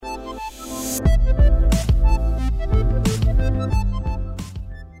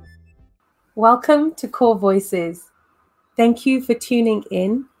Welcome to Core Voices. Thank you for tuning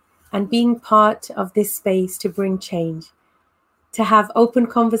in and being part of this space to bring change, to have open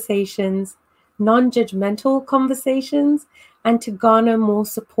conversations, non-judgmental conversations, and to garner more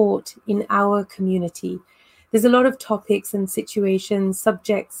support in our community. There's a lot of topics and situations,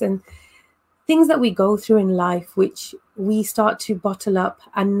 subjects, and things that we go through in life which we start to bottle up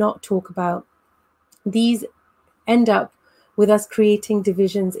and not talk about. These end up with us creating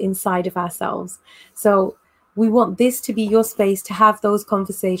divisions inside of ourselves. So we want this to be your space to have those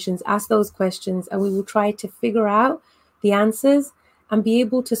conversations, ask those questions, and we will try to figure out the answers and be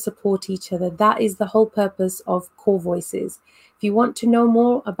able to support each other. That is the whole purpose of Core Voices. If you want to know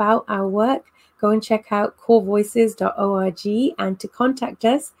more about our work, go and check out corevoices.org, and to contact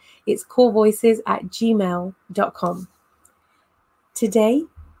us, it's corevoices@gmail.com. Today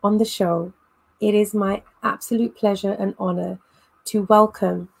on the show, it is my absolute pleasure and honor to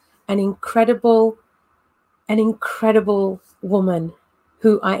welcome an incredible woman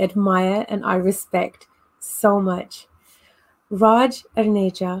who I admire and I respect so much. Raj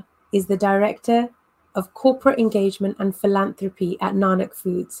Arneja is the Director of Corporate Engagement and Philanthropy at Nanak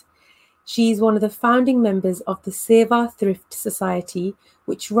Foods. She's one of the founding members of the Seva Thrift Society,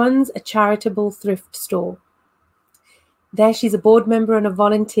 which runs a charitable thrift store. There, she's a board member and a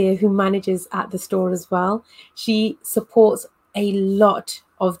volunteer who manages at the store as well. She supports a lot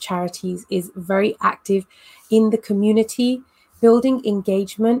of charities, is very active in the community, building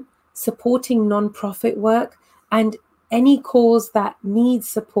engagement, supporting non-profit work, and any cause that needs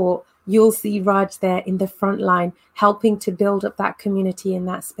support, you'll see Raj there in the front line, helping to build up that community in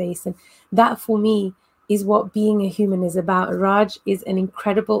that space. And that, for me, is what being a human is about. Raj is an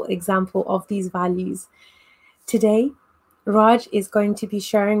incredible example of these values. Today, Raj is going to be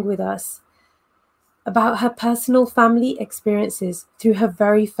sharing with us about her personal family experiences through her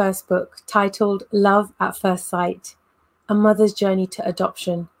very first book, titled Love at First Sight, A Mother's Journey to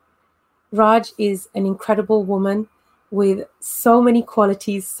Adoption. Raj is an incredible woman with so many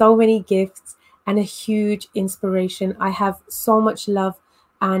qualities, so many gifts, and a huge inspiration. I have so much love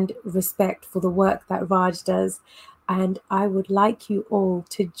and respect for the work that Raj does, and I would like you all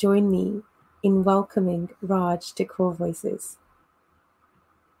to join me in welcoming Raj to Core Voices.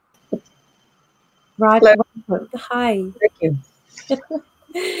 Raj, welcome. Hi. Thank you.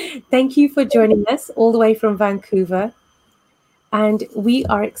 Thank you for joining us all the way from Vancouver. And we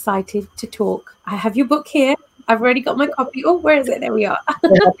are excited to talk. I have your book here. I've already got my copy. Oh, where is it? There we are.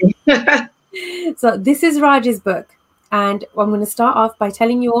 So this is Raj's book. And I'm going to start off by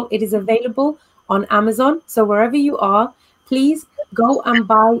telling you all it is available on Amazon. So wherever you are, please go and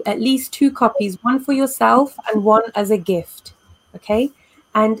buy at least 2 copies, one for yourself and one as a gift. Okay?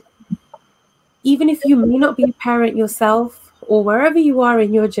 And even if you may not be a parent yourself, or wherever you are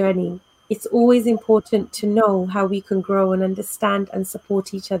in your journey, it's always important to know how we can grow and understand and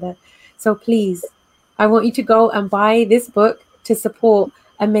support each other. So please, I want you to go and buy this book to support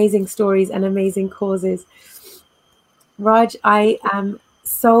amazing stories and amazing causes. Raj, I am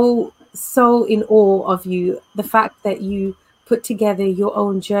so in awe of you. The fact that you put together your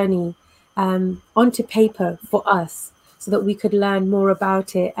own journey onto paper for us so that we could learn more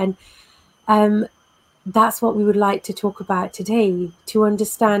about it. And that's what we would like to talk about today, to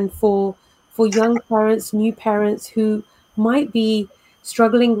understand for young parents, new parents who might be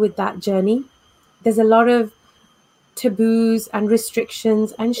struggling with that journey. There's a lot of taboos and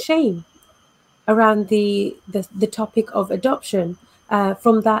restrictions and shame around the topic of adoption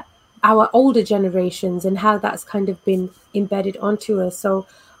from that our older generations, and how that's kind of been embedded onto us. So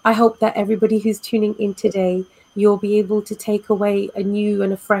I hope that everybody who's tuning in today, you'll be able to take away a new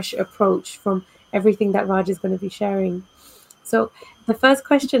and a fresh approach from everything that Raj is going to be sharing. So the first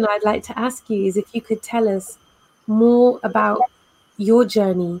question I'd like to ask you is if you could tell us more about your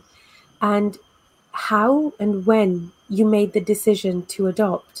journey and how and when you made the decision to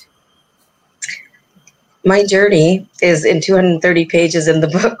adopt. My journey is in 230 pages in the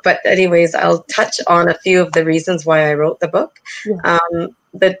book, but anyways, I'll touch on a few of the reasons why I wrote the book. Yeah.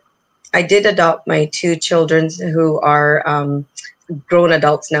 But I did adopt my 2 children who are grown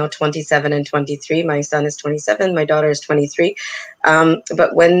adults now, 27 and 23. My son is 27, my daughter is 23.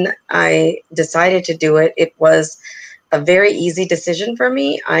 But when I decided to do it, it was a very easy decision for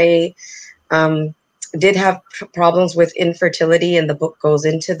me. I did have problems with infertility, and the book goes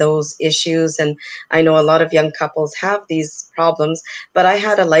into those issues. And I know a lot of young couples have these problems, but I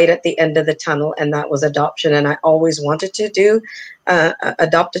had a light at the end of the tunnel, and that was adoption. And I always wanted to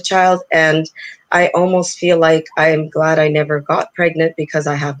adopt a child. And I almost feel like I'm glad I never got pregnant because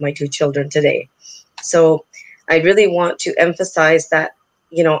I have my 2 children today. So I really want to emphasize that,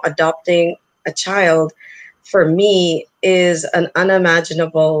 adopting a child for me is an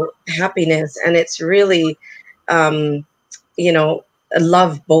unimaginable happiness, and it's really, you know,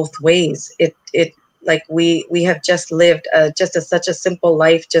 love both ways. It like we have just lived such a simple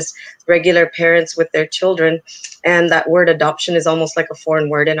life, just regular parents with their children, and that word adoption is almost like a foreign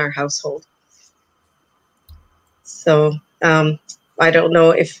word in our household. So I don't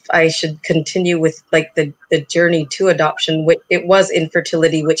know if I should continue with like the journey to adoption. It was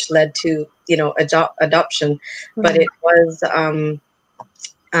infertility which led to, you know, adoption, but it was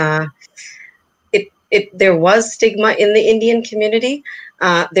there was stigma in the Indian community.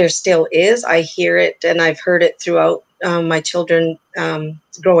 There still is. I hear it, and I've heard it throughout my children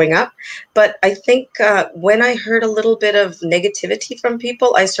growing up. But I think when I heard a little bit of negativity from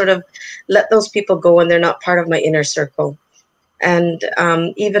people, I sort of let those people go, and they're not part of my inner circle. And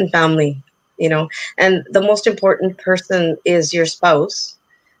even family, you know. And the most important person is your spouse,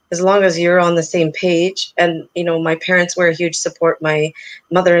 as long as you're on the same page. And, you know, my parents were a huge support. My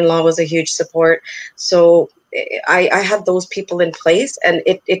mother-in-law was a huge support. So I had those people in place, and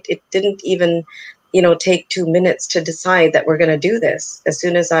it didn't even, you know, take 2 minutes to decide that we're going to do this. As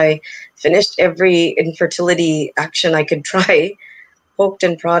soon as I finished every infertility action I could try, poked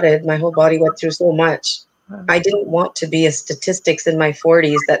and prodded, my whole body went through so much. I didn't want to be a statistics in my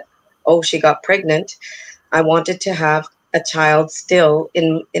 40s that, oh, she got pregnant. I wanted to have a child still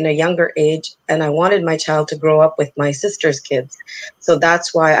in a younger age, and I wanted my child to grow up with my sister's kids. So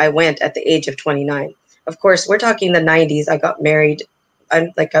that's why I went at the age of 29. Of course, we're talking the 90s. I got married.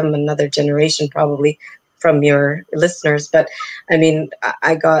 I'm another generation probably from your listeners, but I mean,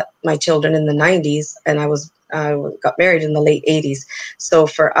 I got my children in the 90s, and I got married in the late 80s. So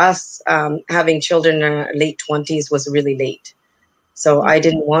for us, having children in our late 20s was really late. So I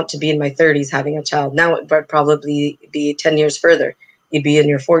didn't want to be in my 30s having a child. Now it would probably be 10 years further. You'd be in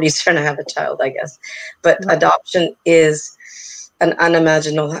your 40s trying to have a child, I guess. But adoption is an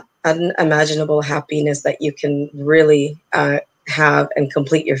unimaginable happiness that you can really have and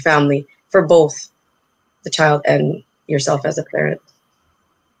complete your family for both the child and yourself as a parent.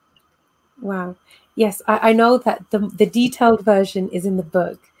 Wow. Yes, I know that the detailed version is in the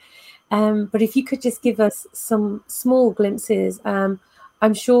book. But if you could just give us some small glimpses, I'm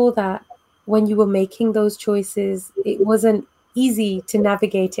sure that when you were making those choices, it wasn't easy to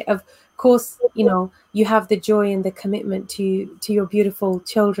navigate it. Of course, you know, you have the joy and the commitment to your beautiful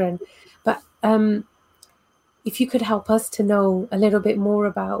children. But if you could help us to know a little bit more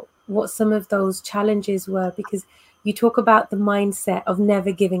about what some of those challenges were, because you talk about the mindset of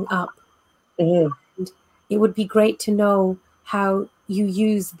never giving up. Mm-hmm. And it would be great to know how you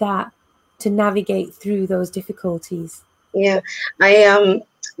use that to navigate through those difficulties. Yeah,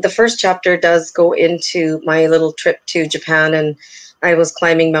 the first chapter does go into my little trip to Japan, and I was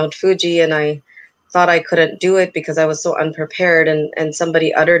climbing Mount Fuji, and I thought I couldn't do it because I was so unprepared, and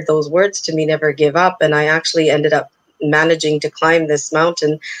somebody uttered those words to me, never give up, and I actually ended up managing to climb this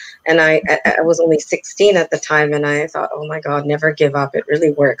mountain. And I was only 16 at the time, and I thought, oh my God, never give up. It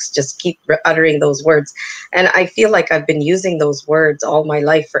really works. Just keep uttering those words. And I feel like I've been using those words all my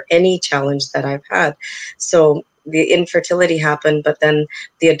life for any challenge that I've had. So the infertility happened, but then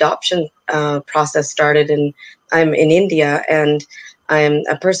the adoption process started, and I'm in India, and I'm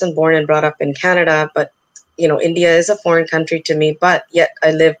a person born and brought up in Canada, but you know, India is a foreign country to me, but yet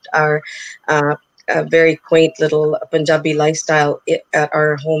I lived a very quaint little Punjabi lifestyle at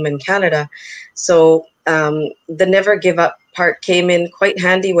our home in Canada. So the never give up part came in quite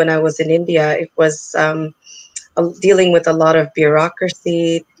handy when I was in India. It was dealing with a lot of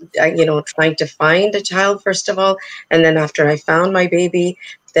bureaucracy, you know, trying to find a child, first of all. And then after I found my baby,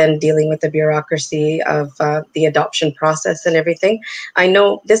 then dealing with the bureaucracy of the adoption process and everything. I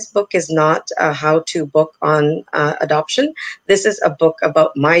know this book is not a how-to book on adoption. This is a book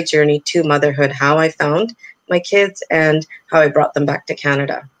about my journey to motherhood, how I found my kids and how I brought them back to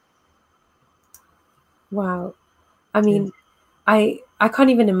Canada. Wow. I mean, I can't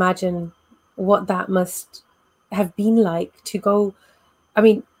even imagine what that must have been like to go. I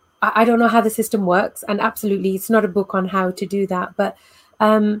mean, I don't know how the system works, and absolutely it's not a book on how to do that, but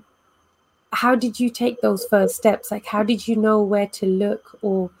how did you take those first steps? Like, how did you know where to look?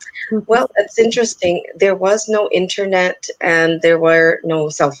 Well, it's interesting. There was no internet and there were no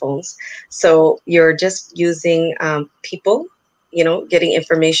cell phones. So you're just using people, you know, getting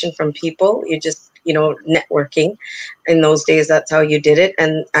information from people. You just, you know, networking. In those days, that's how you did it.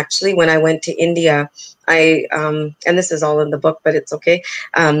 And actually, when I went to India, and this is all in the book, but it's okay.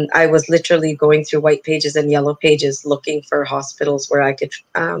 I was literally going through white pages and yellow pages looking for hospitals where I could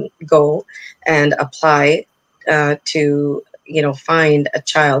go and apply to find a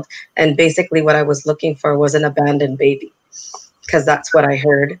child. And basically what I was looking for was an abandoned baby, because that's what I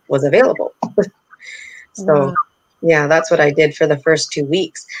heard was available. So Wow. yeah, that's what I did for the first 2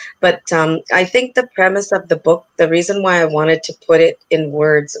 weeks. But I think the premise of the book, the reason why I wanted to put it in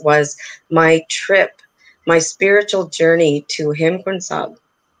words was my trip, my spiritual journey to Himkund Sahib.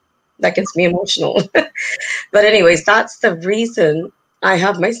 That gets me emotional. But anyways, that's the reason I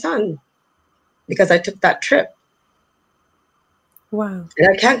have my son, because I took that trip. Wow. And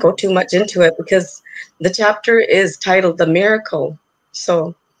I can't go too much into it because the chapter is titled The Miracle.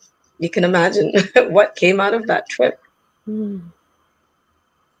 So you can imagine what came out of that trip.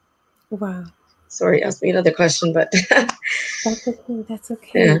 Wow. Sorry, ask me another question, but That's okay. That's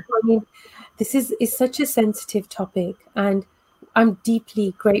okay. yeah. I mean, this is such a sensitive topic, and I'm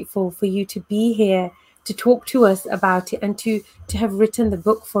deeply grateful for you to be here to talk to us about it and to have written the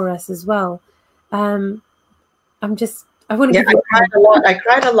book for us as well. I want to give you I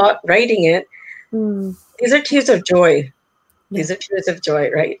cried a lot writing it. These are tears of joy. These are tears of joy,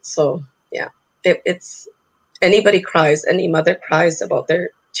 right? So yeah, it's anybody cries, any mother cries about their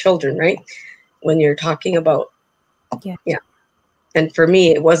children, right? When you're talking about, yeah. And for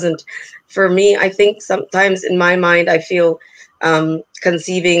me, it wasn't. For me, I think sometimes in my mind, I feel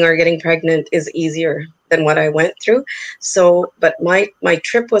conceiving or getting pregnant is easier than what I went through. So, but my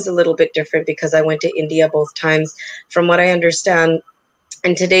trip was a little bit different because I went to India both times. From what I understand,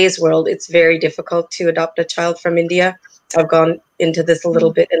 in today's world, it's very difficult to adopt a child from India. I've gone into this a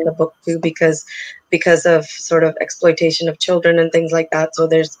little bit in the book too, because of sort of exploitation of children and things like that. So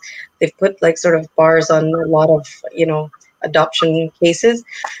they've put like sort of bars on a lot of, adoption cases.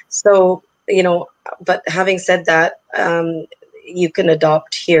 So, but having said that, you can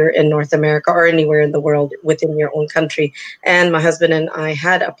adopt here in North America or anywhere in the world within your own country. And my husband and I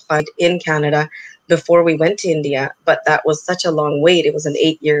had applied in Canada before we went to India, but that was such a long wait. It was an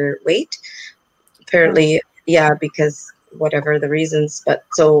 8-year wait, apparently. Yeah, because whatever the reasons, but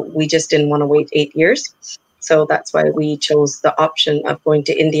so we just didn't want to wait 8 years. So that's why we chose the option of going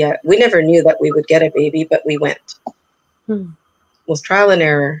to India. We never knew that we would get a baby, but we went. It was trial and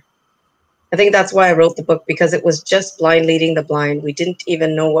error. I think that's why I wrote the book, because it was just blind leading the blind. We didn't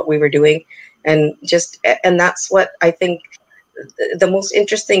even know what we were doing. And that's what I think the most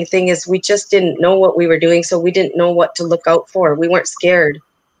interesting thing is, we just didn't know what we were doing. So we didn't know what to look out for. We weren't scared.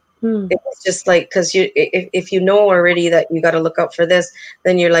 It was just like, because if you know already that you got to look out for this,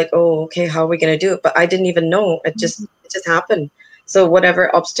 then you're like, oh, okay, how are we going to do it? But I didn't even know. It just happened. So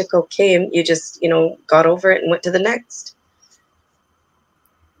whatever obstacle came, you just, got over it and went to the next.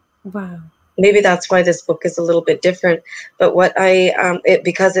 Wow. Maybe that's why this book is a little bit different. But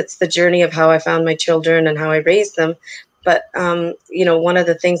because it's the journey of how I found my children and how I raised them. But, one of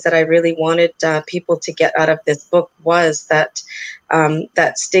the things that I really wanted people to get out of this book was that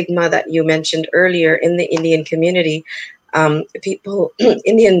that stigma that you mentioned earlier in the Indian community.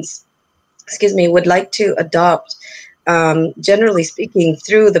 Indians, would like to adopt, generally speaking,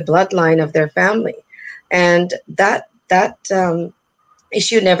 through the bloodline of their family. And that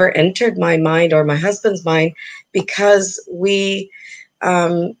issue never entered my mind or my husband's mind, because we,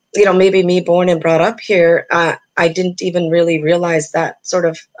 maybe me born and brought up here, I didn't even really realize that sort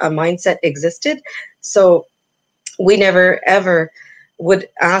of a mindset existed. So we never, ever would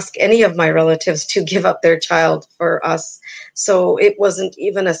ask any of my relatives to give up their child for us. So it wasn't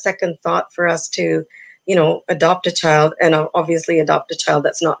even a second thought for us to, adopt a child, and obviously adopt a child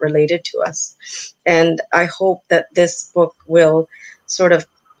that's not related to us. And I hope that this book will sort of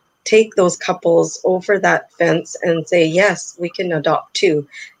take those couples over that fence and say, yes, we can adopt too,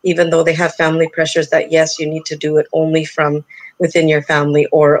 even though they have family pressures that, yes, you need to do it only from within your family,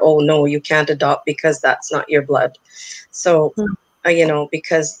 or, oh, no, you can't adopt because that's not your blood. So,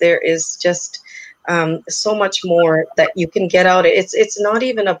 because there is just so much more that you can get out. It's not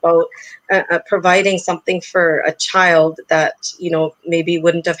even about providing something for a child that, maybe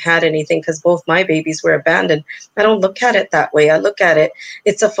wouldn't have had anything, because both my babies were abandoned. I don't look at it that way. I look at it,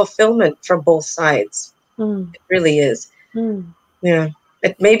 it's a fulfillment for both sides. It really is. Yeah.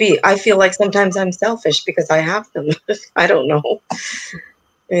 Maybe I feel like sometimes I'm selfish because I have them. I don't know,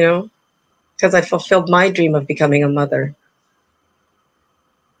 because I fulfilled my dream of becoming a mother.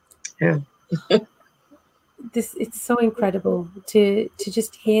 Yeah. It's so incredible to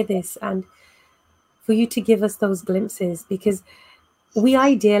just hear this, and for you to give us those glimpses, because we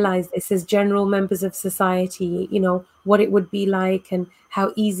idealize this as general members of society, what it would be like and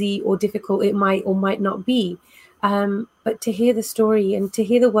how easy or difficult it might or might not be. But to hear the story and to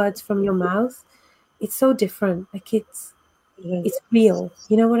hear the words from your mouth, it's so different. Like it's real.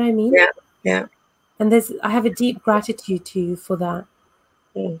 You know what I mean? Yeah. And I have a deep gratitude to you for that.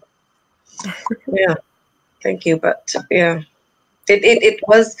 Yeah, thank you. But yeah, it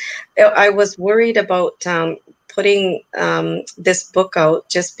was, I was worried about putting this book out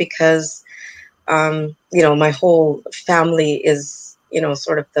just because, my whole family is,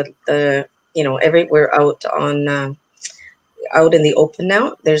 sort of the everywhere out in the open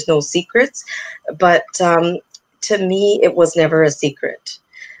now. There's no secrets. But to me, it was never a secret.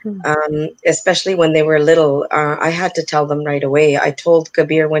 Especially when they were little, I had to tell them right away. I told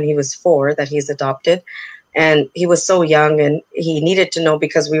Kabir when he was 4 that he's adopted, and he was so young, and he needed to know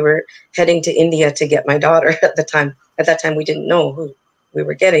because we were heading to India to get my daughter at the time. At that time, we didn't know who we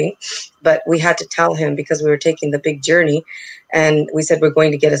were getting, but we had to tell him because we were taking the big journey, and we said, we're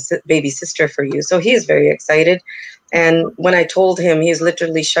going to get a baby sister for you. So he is very excited. And when I told him, he's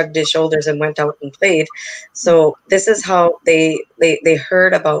literally shrugged his shoulders and went out and played. So this is how they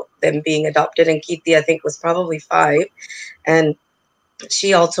heard about them being adopted. And Kirti, I think, was probably 5. And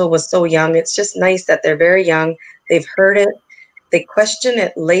she also was so young. It's just nice that they're very young. They've heard it. They question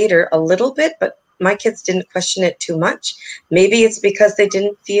it later a little bit, but my kids didn't question it too much. Maybe it's because they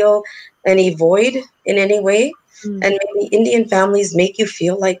didn't feel any void in any way. And maybe Indian families make you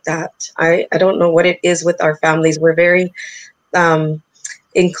feel like that. I don't know what it is with our families. We're very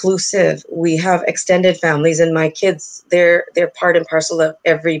inclusive. We have extended families, and my kids, they're part and parcel of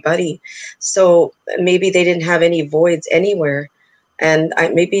everybody. So maybe they didn't have any voids anywhere. And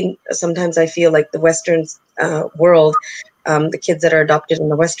maybe sometimes I feel like the Western world, the kids that are adopted in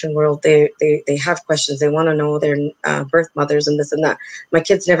the Western world, they have questions. They want to know their birth mothers and this and that. My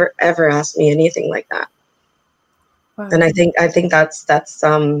kids never ever asked me anything like that. Wow. And I think that's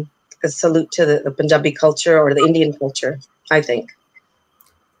a salute to the Punjabi culture or the Indian culture, I think.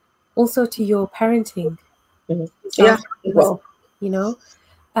 Also to your parenting. Yeah, well,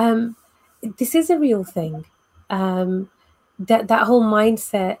 this is a real thing. That whole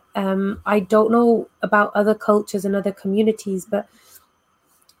mindset, I don't know about other cultures and other communities, but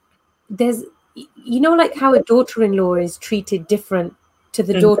there's, like how a daughter-in-law is treated different to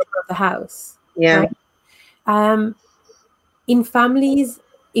the daughter of the house. Yeah. Right? In families,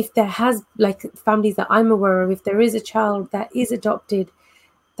 if there has, like families that I'm aware of, if there is a child that is adopted,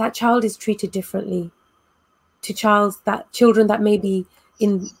 that child is treated differently to children that may be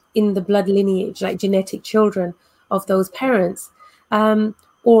in the blood lineage, like genetic children of those parents,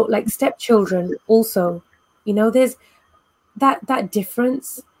 or like stepchildren also. There's that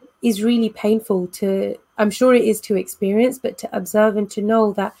difference is really painful I'm sure it is to experience, but to observe and to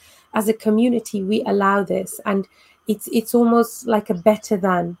know that as a community we allow this, and it's almost like a better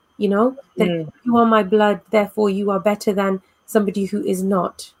than, that you are my blood, therefore you are better than somebody who is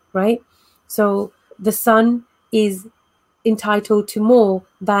not, right? So the son is entitled to more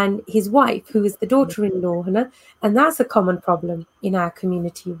than his wife, who is the daughter-in-law, and that's a common problem in our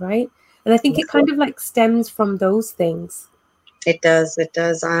community, right? And I think it kind of like stems from those things. It does.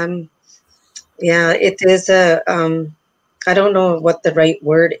 Yeah, it is I don't know what the right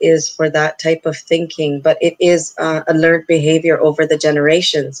word is for that type of thinking, but it is a learned behavior over the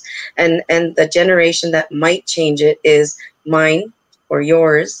generations, and the generation that might change it is mine or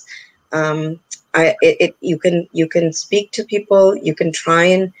yours. You can speak to people, you can try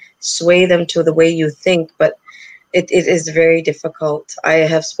and sway them to the way you think, but it is very difficult. I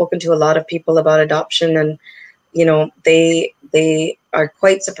have spoken to a lot of people about adoption, and they are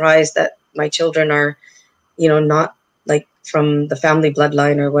quite surprised that my children are not like from the family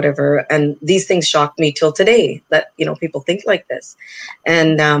bloodline or whatever, and these things shock me till today that people think like this.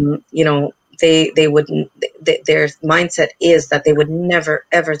 And they wouldn't, their mindset is that they would never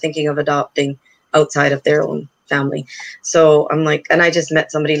ever thinking of adopting outside of their own family. So I'm like, and I just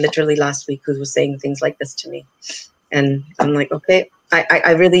met somebody literally last week who was saying things like this to me, and I'm like, okay,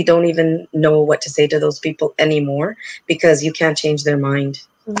 I really don't even know what to say to those people anymore, because you can't change their mind.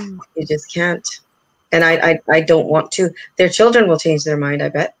 You just can't. And I don't want to. Their children will change their mind, I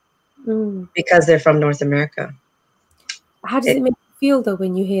bet, because they're from North America. How does it make you feel, though,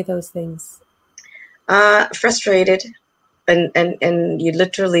 when you hear those things? Frustrated, and you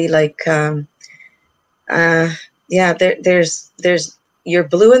literally like, there's you're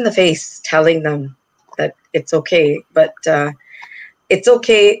blue in the face telling them that it's okay, but it's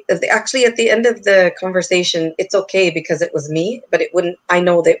okay. Actually, at the end of the conversation, it's okay because it was me, but I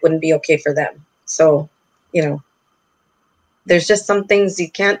know that it wouldn't be okay for them. So, there's just some things you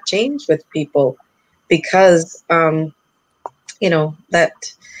can't change with people because, that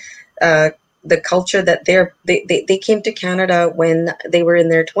the culture that they came to Canada when they were in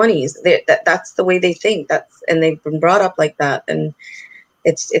their 20s. That's the way they think. And they've been brought up like that. And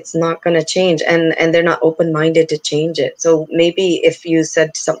it's not going to change, and they're not open-minded to change it. So maybe if you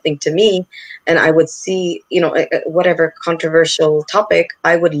said something to me and I would see, whatever controversial topic,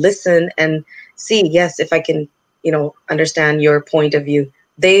 I would listen and see, yes, if I can, understand your point of view.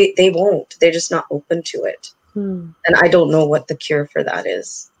 They won't. They're just not open to it. And I don't know what the cure for that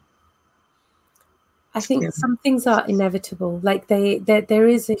is. I think some things are inevitable. Like there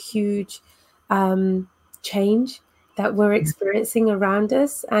is a huge change that we're experiencing around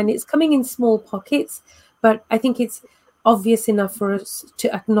us, and it's coming in small pockets, but I think it's obvious enough for us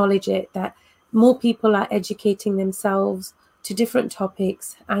to acknowledge it, that more people are educating themselves to different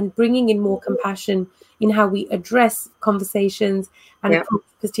topics and bringing in more compassion in how we address conversations and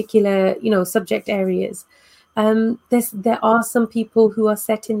particular, subject areas. There are some people who are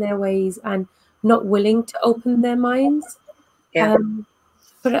set in their ways and not willing to open their minds.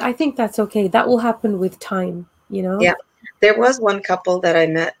 But I think that's okay. That will happen with time, Yeah. There was one couple that I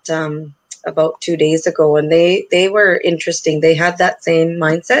met about 2 days ago, and they were interesting. They had that same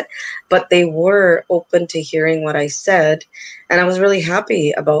mindset, but they were open to hearing what I said. And I was really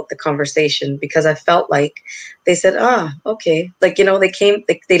happy about the conversation, because I felt like they said, okay. Like,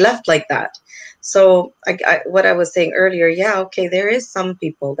 they left like that. So what I was saying earlier, okay, there is some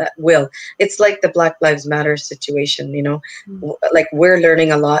people that will. It's like the Black Lives Matter situation, like we're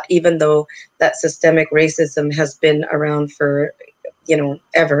learning a lot, even though that systemic racism has been around for,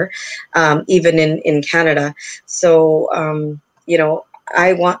 ever, even in Canada. So,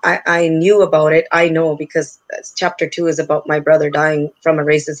 I knew about it. I know, because chapter 2 is about my brother dying from a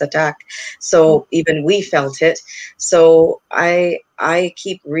racist attack. So even we felt it. So I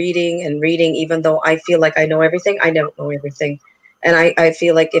keep reading and reading, even though I feel like I know everything. I don't know everything. And I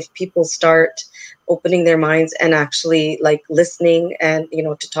feel like if people start opening their minds and actually like listening and,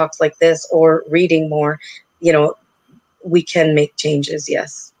 to talks like this or reading more, we can make changes.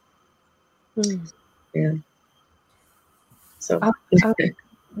 Yes. Yeah. So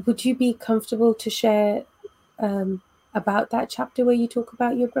would you be comfortable to share about that chapter where you talk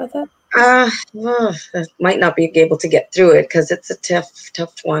about your brother? I might not be able to get through it because it's a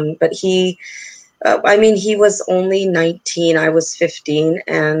tough one. But he was only 19. I was 15,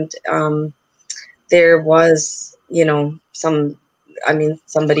 and there was,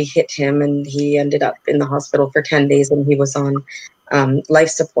 somebody hit him, and he ended up in the hospital for 10 days, and he was on life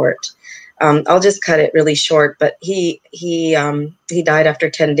support. I'll just cut it really short, but he died after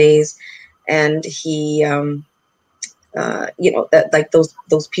 10 days, and he, that like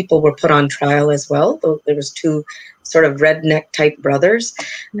those people were put on trial as well. There was 2 sort of redneck type brothers,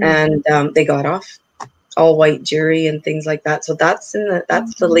 and they got off, all white jury and things like that. So that's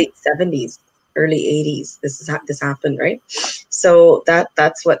the late 70s, early 80s. This happened, right? So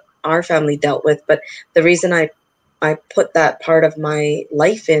that's what our family dealt with. But the reason I put that part of my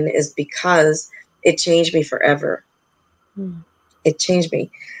life in is because it changed me forever. It changed me.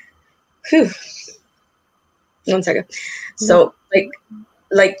 Whew. 1 second. So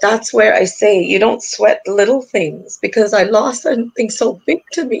like that's where I say you don't sweat little things, because I lost something so big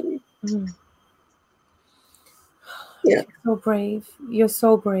to me. Yeah. So brave. You're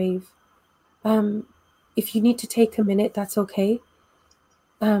so brave. If you need to take a minute, that's okay.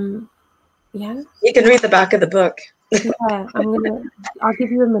 Yeah. You can read the back of the book. Yeah, I'll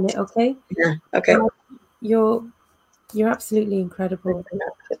give you a minute, okay? Yeah. Okay. You're absolutely incredible.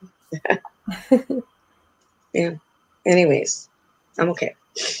 Yeah. Anyways, I'm okay.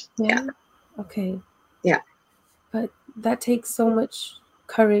 Yeah. Okay. Yeah. But that takes so much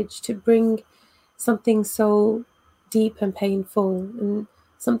courage to bring something so deep and painful and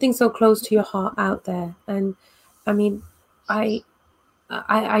something so close to your heart out there. And I mean, I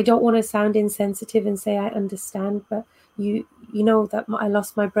don't want to sound insensitive and say I understand, but you know that I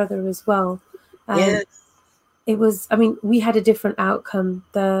lost my brother as well. Yes. It was, we had a different outcome.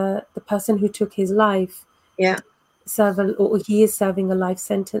 The person who took his life, he is serving a life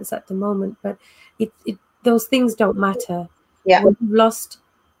sentence at the moment, but those things don't matter. Yeah. When you've lost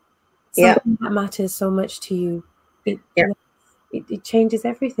something that matters so much to you, it changes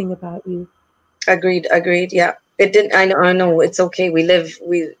everything about you. Agreed. Yeah. It didn't. I know. It's okay. We lived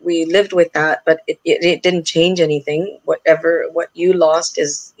with that, but it didn't change anything. What you lost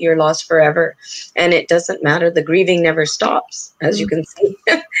is your loss forever, and it doesn't matter. The grieving never stops, as you can see.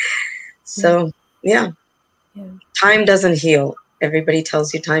 So yeah. Time doesn't heal. Everybody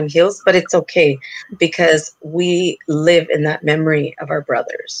tells you time heals, but it's okay, because we live in that memory of our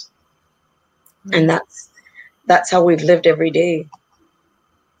brothers, and that's how we've lived every day.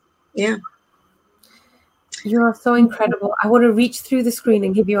 Yeah. You are so incredible. I want to reach through the screen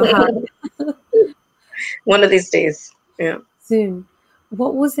and give you a hug. One of these days. Yeah. Soon.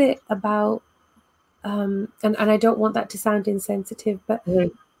 what was it about? And I don't want that to sound insensitive, but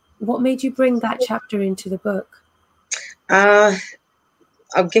what made you bring that chapter into the book?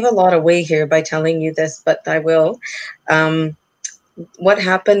 I'll give a lot away here by telling you this, but I will. What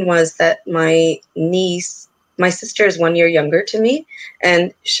happened was that my sister is 1 year younger to me,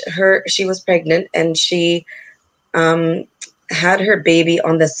 and she was pregnant, and she had her baby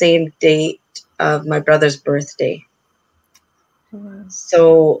on the same date of my brother's birthday. Wow.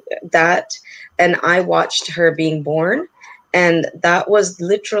 So and I watched her being born, and that was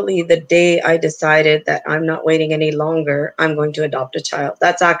literally the day I decided that I'm not waiting any longer. I'm going to adopt a child.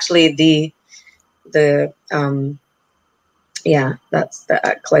 That's actually that's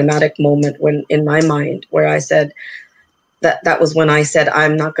the climatic moment when in my mind where I said that was when I said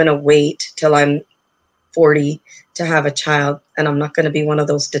I'm not going to wait till I'm 40 to have a child, and I'm not going to be one of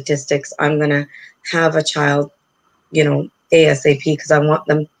those statistics. I'm going to have a child, ASAP, because I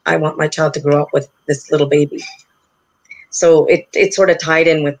want my child to grow up with this little baby. So it sort of tied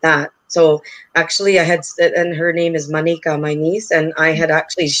in with that. So actually and her name is Manika, my niece, and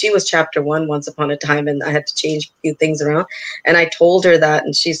she was chapter 1 once upon a time, and I had to change a few things around, and I told her that,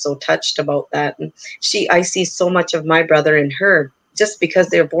 and she's so touched about that. And I see so much of my brother in her, just because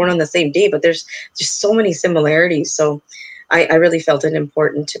they're born on the same day, but there's just so many similarities. So I really felt it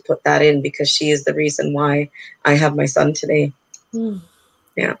important to put that in, because she is the reason why I have my son today.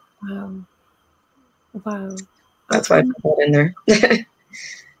 Yeah. Wow. That's why I put that in there.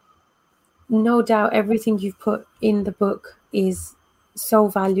 No doubt everything you've put in the book is so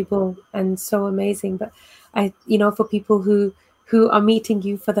valuable and so amazing. But for people who are meeting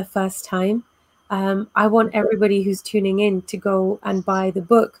you for the first time, I want everybody who's tuning in to go and buy the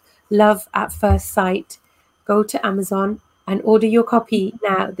book, Love at First Sight. Go to Amazon and order your copy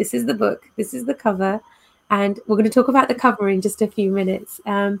now. This is the book. This is the cover. And we're going to talk about the cover in just a few minutes.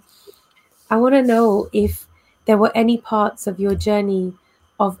 I want to know if there were any parts of your journey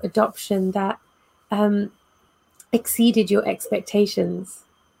of adoption that exceeded your expectations.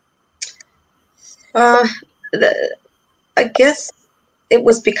 I guess it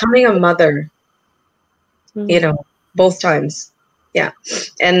was becoming a mother, both times. Yeah.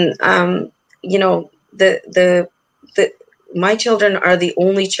 And, my children are the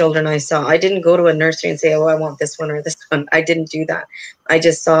only children I saw. I didn't go to a nursery and say, oh, I want this one or this one. I didn't do that. I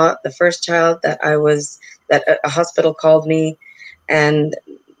just saw the first child that a hospital called me, and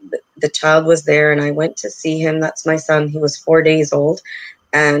the child was there, and I went to see him. That's my son. He was 4 days old.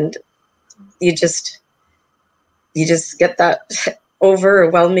 And you just get that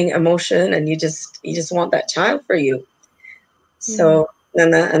overwhelming emotion, and you just want that child for you. So,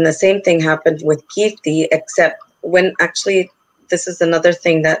 and the same thing happened with Kirti, except when actually, this is another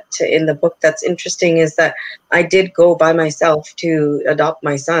thing that in the book that's interesting, is that I did go by myself to adopt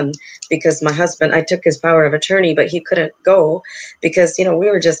my son, because my husband, I took his power of attorney, but he couldn't go because, we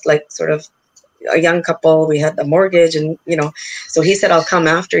were just like sort of a young couple. We had the mortgage, and, so he said, I'll come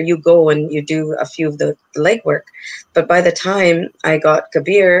after you go and you do a few of the legwork. But by the time I got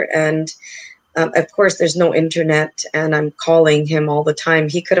Kabir, and of course, there's no internet, and I'm calling him all the time.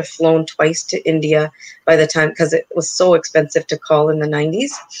 He could have flown twice to India by the time, because it was so expensive to call in the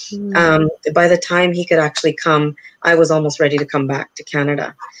 90s. By the time he could actually come, I was almost ready to come back to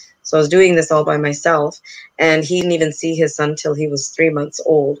Canada. So I was doing this all by myself, and he didn't even see his son till he was 3 months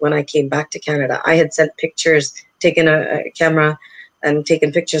old when I came back to Canada. I had sent pictures, taken a camera and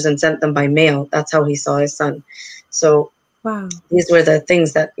taken pictures and sent them by mail. That's how he saw his son. So wow. These were the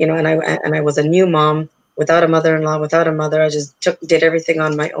things that, and I was a new mom without a mother-in-law, without a mother. I just did everything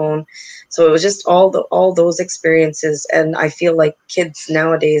on my own. So it was just all those experiences. And I feel like kids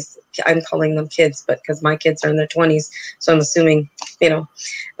nowadays, I'm calling them kids, but because my kids are in their 20s, so I'm assuming,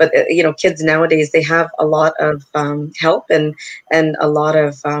 but kids nowadays, they have a lot of help and a lot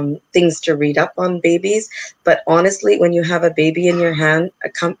of things to read up on babies. But honestly, when you have a baby in your hand,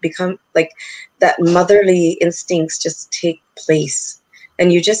 become like that motherly instincts just take place,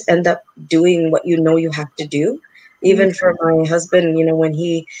 and you just end up doing what you have to do. Even for my husband, when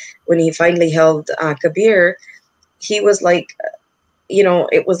he finally held Kabir, he was like,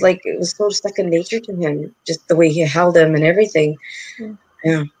 it was so second nature to him, just the way he held him and everything.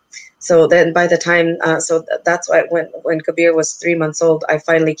 Yeah. So then by the time, that's why when Kabir was 3 months old, I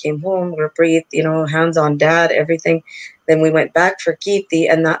finally came home, Gurpreet, hands on dad, everything. Then we went back for Kirti,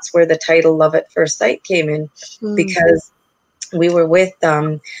 and that's where the title Love at First Sight came in, because we were with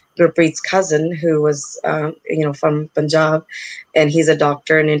Gurpreet's cousin, who was, from Punjab, and he's a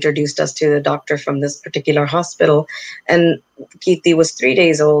doctor, and introduced us to the doctor from this particular hospital. And Kirti was 3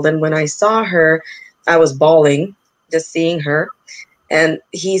 days old, and when I saw her, I was bawling just seeing her. And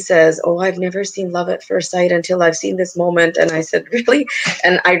he says, oh, I've never seen love at first sight until I've seen this moment. And I said, really?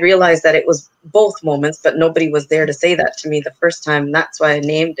 And I realized that it was both moments, but nobody was there to say that to me the first time. That's why I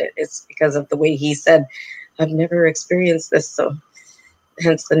named it. It's because of the way he said, I've never experienced this. So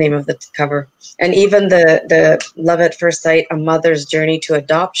hence the name of the cover. And even the Love at First Sight, A Mother's Journey to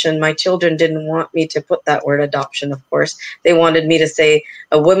Adoption, my children didn't want me to put that word adoption, of course. They wanted me to say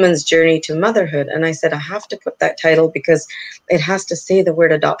A Woman's Journey to Motherhood. And I said, I have to put that title because it has to say the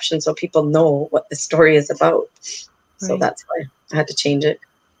word adoption so people know what the story is about. So that's why I had to change it.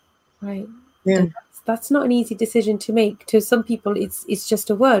 Right. Yeah. That's not an easy decision to make. To some people, it's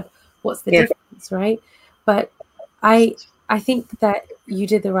just a word. What's the difference, right? But I think that you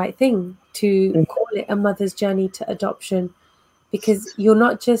did the right thing to call it A Mother's Journey to Adoption, because you're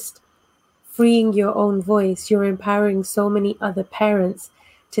not just freeing your own voice, you're empowering so many other parents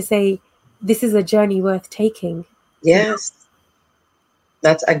to say, this is a journey worth taking. Yes,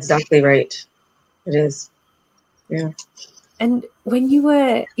 that's exactly right. It is. Yeah. And when you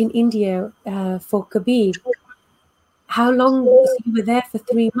were in India for Kabir, how long? So you were there for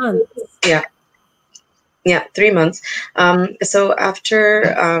 3 months? Yeah, 3 months. So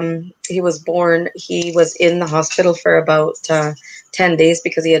after he was born, he was in the hospital for about 10 days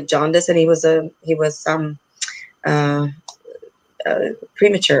because he had jaundice, and he was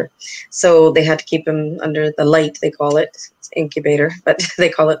premature. So they had to keep him under the light, they call it. It's incubator, but they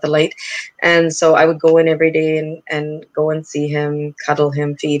call it the light. And so I would go in every day and go and see him, cuddle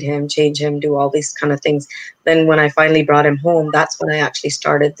him, feed him, change him, do all these kind of things. Then when I finally brought him home, that's when I actually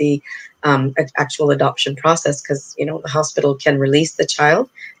started the actual adoption process, because the hospital can release the child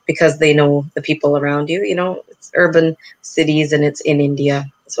because they know the people around you. It's urban cities and it's in India,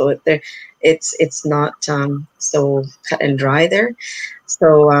 so it's not so cut and dry there.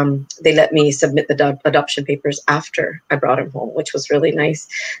 So they let me submit the adoption papers after I brought him home, which was really nice.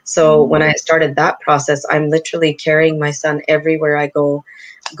 So when I started that process, I'm literally carrying my son everywhere I go,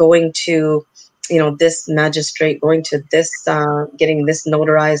 going to this magistrate, going to this, getting this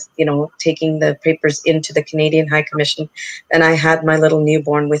notarized, taking the papers into the Canadian High Commission. And I had my little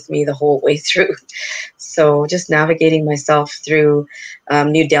newborn with me the whole way through. So just navigating myself through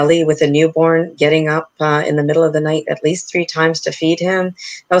New Delhi with a newborn, getting up in the middle of the night at least 3 times to feed him.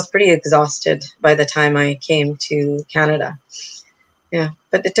 I was pretty exhausted by the time I came to Canada. Yeah,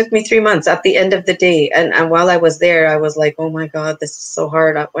 but it took me 3 months at the end of the day. And while I was there, I was like, oh my God, this is so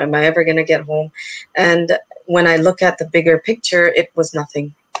hard. Am I ever going to get home? And when I look at the bigger picture, it was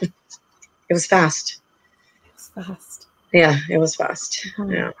nothing. It was fast. It was fast. Yeah, it was fast.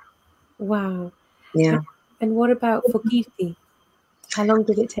 Yeah. Wow. Yeah. And what about for Kirti? How long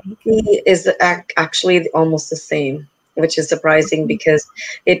did it take? He is actually almost the same, which is surprising because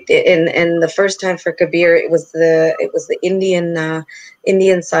in the first time for Kabir, it was the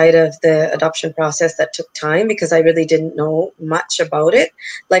Indian side of the adoption process that took time, because I really didn't know much about it.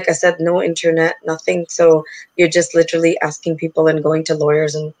 Like I said, no internet, nothing. So you're just literally asking people and going to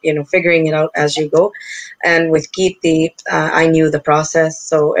lawyers and figuring it out as you go. And with Kirti, I knew the process.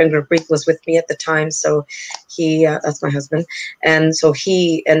 So, and Gurpreet was with me at the time. So he, that's my husband, and so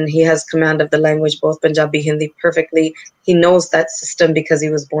he has command of the language, both Punjabi, Hindi, perfectly. He knows that system because he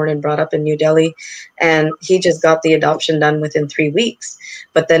was born and brought up in New Delhi, and he just got the adoption done within 3 weeks.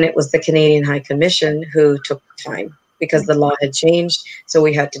 But then it was the Canadian High Commission who took time because the law had changed. So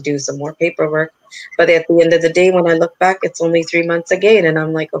we had to do some more paperwork. But at the end of the day, when I look back, it's only 3 months again. And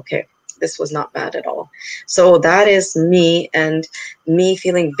I'm like, okay, this was not bad at all. So that is me, and me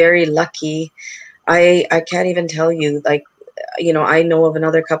feeling very lucky. I can't even tell you, like, I know of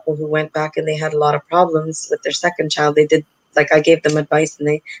another couple who went back and they had a lot of problems with their second child. They did, like, I gave them advice and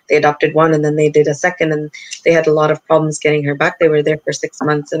they adopted one, and then they did a second, and they had a lot of problems getting her back. They were there for 6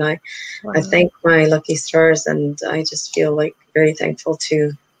 months, and I thank my lucky stars, and I just feel like very thankful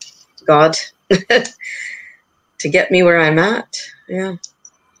to God to get me where I'm at. Yeah.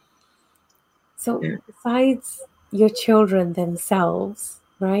 So besides your children themselves,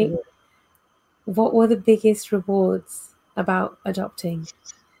 right? What were the biggest rewards about adopting?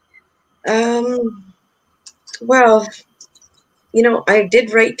 Well, I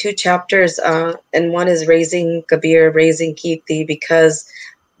did write 2 chapters, and one is raising Kabir, raising Kirti, because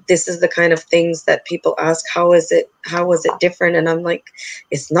this is the kind of things that people ask, how was it different? And I'm like,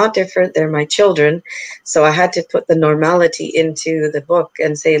 it's not different. They're my children. So I had to put the normality into the book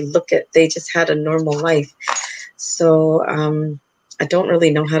and say, they just had a normal life. So I don't really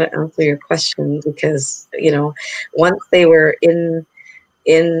know how to answer your question, because, once they were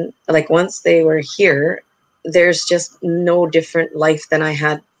once they were here, there's just no different life than I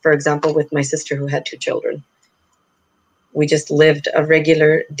had, for example, with my sister who had 2 children. we just lived a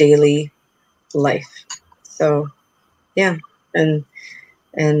regular daily life. So yeah, and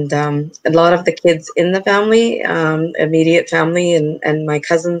a lot of the kids in the family, immediate family, and my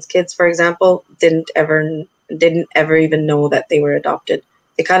cousin's kids, for example, didn't ever even know that they were adopted.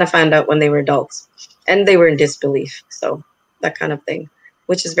 They kind of found out when they were adults, and they were in disbelief. So that kind of thing,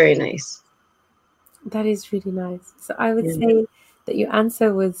 which is very nice. That is really nice. So I would say that your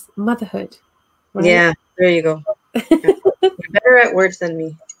answer was motherhood, right? Yeah, there you go. You're better at words than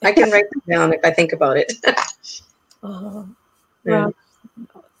me. I can write them down if I think about it. Oh, well,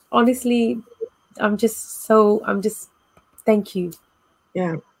 honestly, I'm just thank you.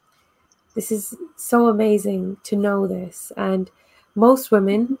 Yeah. This is so amazing to know this. And most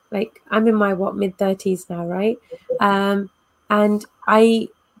women, like I'm in my mid-30s now, right? And I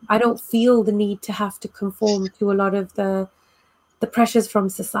don't feel the need to have to conform to a lot of the pressures from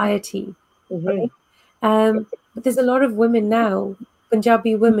society, right? But there's a lot of women now,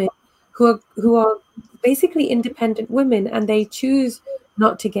 Punjabi women, who are basically independent women, and they choose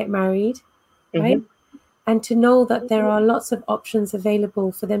not to get married, right? And to know that there are lots of options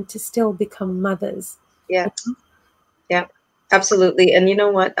available for them to still become mothers. Yeah. Yeah, absolutely. And you know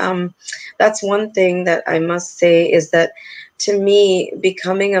what? That's one thing that I must say is that to me,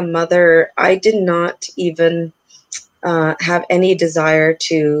 becoming a mother, I did not even have any desire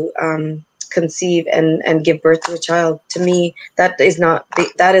to conceive and give birth to a child. To me, that is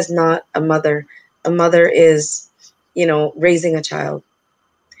not a mother. A mother is, raising a child.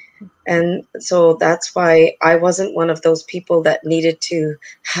 And so that's why I wasn't one of those people that needed to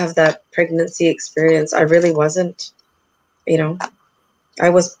have that pregnancy experience. I really wasn't, I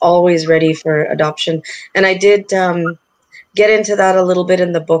was always ready for adoption. And I did get into that a little bit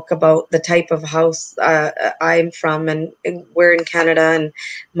in the book about the type of house I'm from, and we're in Canada, and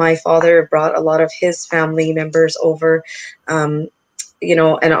my father brought a lot of his family members over. And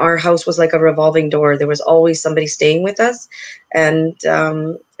our house was like a revolving door. There was always somebody staying with us. And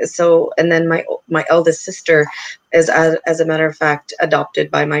and then my eldest sister is, as a matter of fact,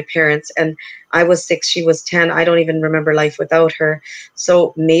 adopted by my parents. And I was 6, she was 10. I don't even remember life without her.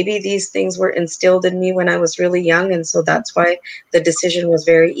 So maybe these things were instilled in me when I was really young. And so that's why the decision was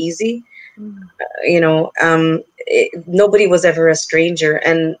very easy. Nobody was ever a stranger,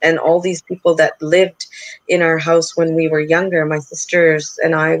 and all these people that lived in our house when we were younger, my sisters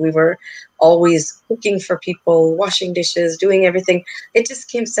and I, we were always cooking for people, washing dishes, doing everything. It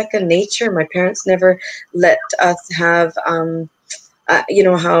just came second nature. My parents never let us have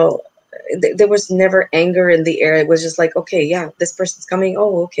how there was never anger in the air. It was just like, okay, yeah, this person's coming.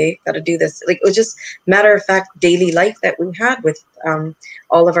 Oh, okay, got to do this. Like, it was just matter of fact daily life that we had with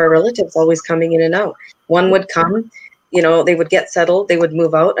all of our relatives always coming in and out. One would come, they would get settled, they would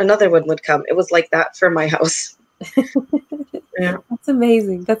move out, another one would come. It was like that for my house. Yeah. That's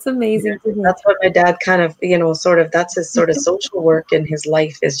amazing. That's amazing. Yeah. That's what my dad kind of, that's his sort of social work in his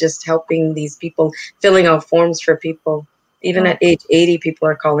life, is just helping these people, filling out forms for people. Even at age 80, people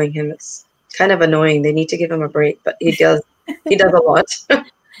are calling him. It's kind of annoying. They need to give him a break, but he does a lot.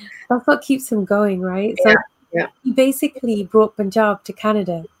 That's what keeps him going, right? Yeah, so he basically brought Punjab to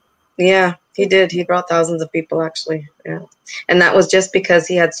Canada. Yeah, he did. He brought thousands of people, actually. Yeah. And that was just because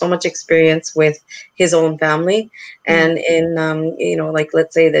he had so much experience with his own family. And in,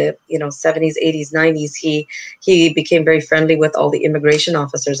 let's say the, 70s, 80s, 90s, he became very friendly with all the immigration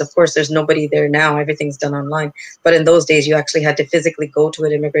officers. Of course, there's nobody there now. Everything's done online. But in those days, you actually had to physically go to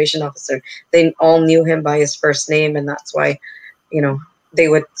an immigration officer. They all knew him by his first name. And that's why, they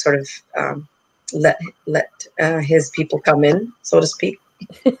would sort of let his people come in, so to speak.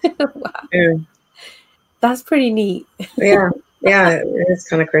 Wow. Yeah. That's pretty neat. Yeah, it's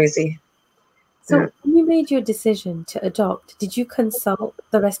kind of crazy. So when you made your decision to adopt, did you consult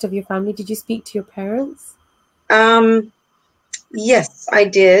the rest of your family? Did you speak to your parents? Yes, I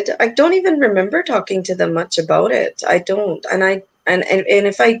did. I don't even remember talking to them much about it. I don't. And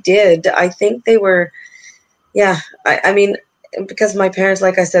if I did, I think they were, I mean, because my parents,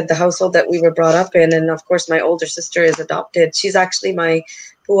 like I said, the household that we were brought up in, and of course my older sister is adopted. She's actually my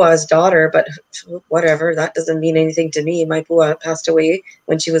Pua's daughter, but whatever, that doesn't mean anything to me. My Pua passed away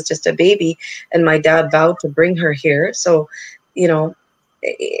when she was just a baby, and my dad vowed to bring her here. So,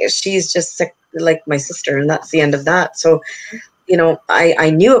 she's just like my sister, and that's the end of that. So, I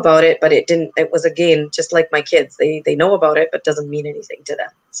knew about it, but it was, again, just like my kids, they know about it, but doesn't mean anything to them.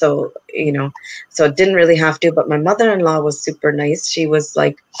 So, so it didn't really have to, but my mother-in-law was super nice. She was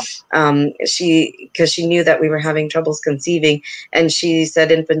like, because she knew that we were having troubles conceiving, and she said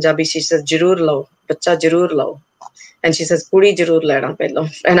in Punjabi, she said, "Jarur lo, bacha jarur lo," And she says, Puri jarur lena pehlo.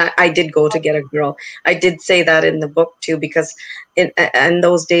 And I did go to get a girl. I did say that in the book too, because in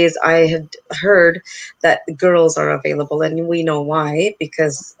those days I had heard that girls are available, and we know why,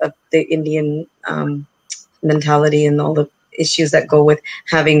 because of the Indian mentality and all the issues that go with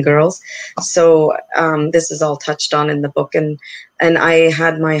having girls. So this is all touched on in the book, and I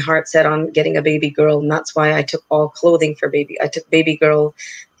had my heart set on getting a baby girl, and that's why I took all clothing for baby. I took baby girl,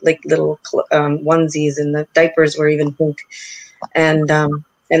 like little onesies, and the diapers were even pink, and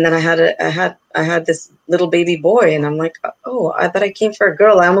then I had this little baby boy, and I'm like, oh, but I came for a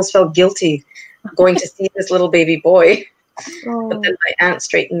girl. I almost felt guilty going to see this little baby boy. Oh. But then my aunt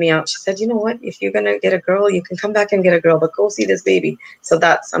straightened me out. She said, you know what? If you're going to get a girl, you can come back and get a girl, but go see this baby. So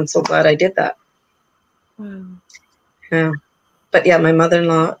I'm so glad I did that. Wow. Yeah. But yeah, my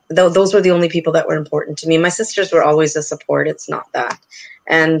mother-in-law, those were the only people that were important to me. My sisters were always a support. It's not that.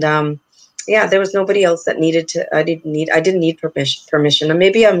 And yeah, there was nobody else that I didn't need permission. And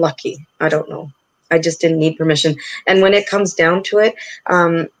maybe I'm lucky. I don't know. I just didn't need permission. And when it comes down to it,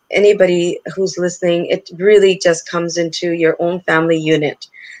 anybody who's listening, it really just comes into your own family unit.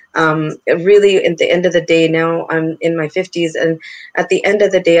 Really, at the end of the day, now I'm in my 50s, and at the end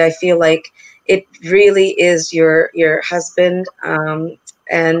of the day, I feel like it really is your husband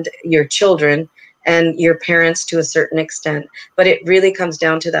and your children and your parents to a certain extent. But it really comes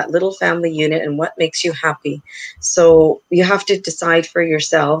down to that little family unit and what makes you happy. So you have to decide for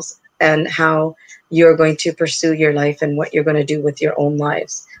yourselves and how you're going to pursue your life and what you're going to do with your own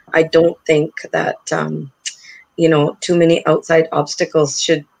lives. I don't think that, too many outside obstacles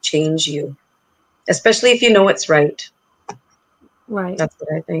should change you, especially if you know it's right. Right. That's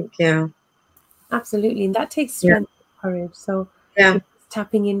what I think. Yeah. Absolutely. And that takes strength and courage. So yeah,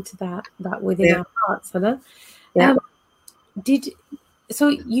 tapping into that within our hearts, Hannah. Yeah. So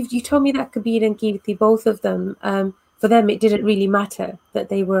you told me that Kabir and Kirti, both of them, for them it didn't really matter that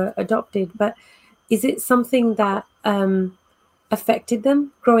they were adopted, but is it something that affected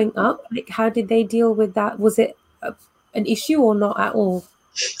them growing up? Like, how did they deal with that? Was it an issue or not at all?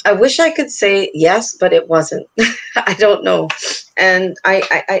 I wish I could say yes, but it wasn't. I don't know. And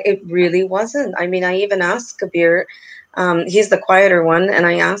it really wasn't. I mean, I even asked Kabir, he's the quieter one, and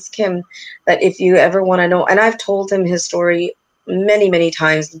I asked him that if you ever want to know, and I've told him his story many, many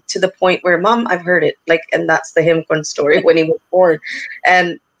times, to the point where, Mom, I've heard it. Like, and that's the Himkund story when he was born.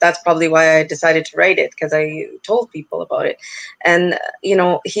 And that's probably why I decided to write it, because I told people about it. And,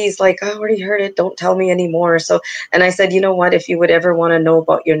 he's like, I already heard it. Don't tell me anymore. So, and I said, you know what, if you would ever want to know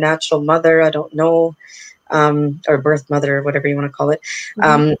about your natural mother, I don't know, or birth mother, or whatever you want to call it.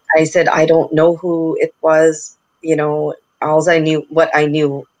 Mm-hmm. I said, I don't know who it was. What I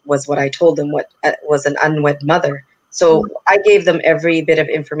knew was what I told them, what was an unwed mother. So I gave them every bit of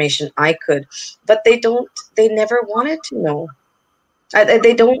information I could, but they never wanted to know.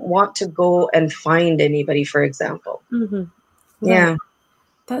 They don't want to go and find anybody, for example. Mm-hmm. Yeah.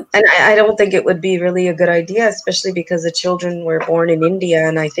 And I don't think it would be really a good idea, especially because the children were born in India.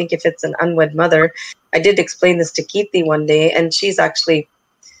 And I think if it's an unwed mother, I did explain this to Kirti one day, and she's actually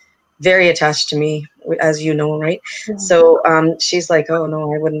very attached to me, as you know, right? Mm-hmm. So she's like, oh,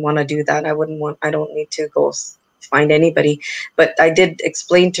 no, I wouldn't want to do that. I don't need to go find anybody. But I did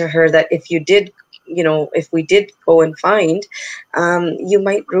explain to her that if we did go and find, you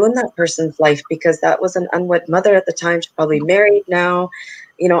might ruin that person's life, because that was an unwed mother at the time. She's probably married now.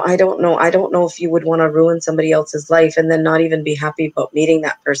 I don't know. I don't know if you would want to ruin somebody else's life and then not even be happy about meeting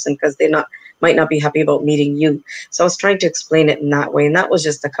that person, because they might not be happy about meeting you. So I was trying to explain it in that way. And that was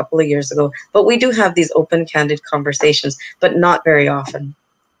just a couple of years ago. But we do have these open, candid conversations, but not very often.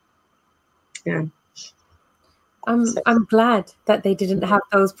 Yeah. I'm glad that they didn't have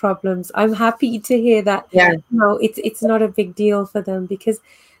those problems. I'm happy to hear that. Yeah. It's not a big deal for them, because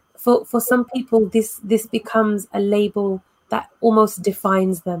for some people this becomes a label that almost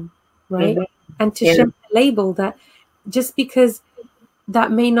defines them, right? Mm-hmm. And to share a label that just because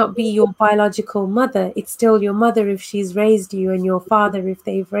that may not be your biological mother, it's still your mother if she's raised you, and your father if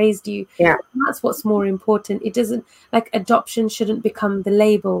they've raised you. Yeah. And that's what's more important. It doesn't, like, adoption shouldn't become the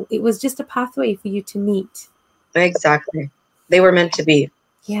label. It was just a pathway for you to meet. Exactly. They were meant to be.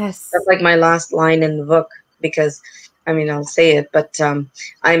 Yes. That's like my last line in the book, because, I'll say it, but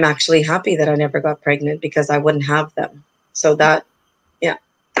I'm actually happy that I never got pregnant, because I wouldn't have them. So that, yeah.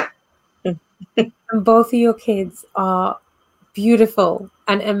 And both of your kids are beautiful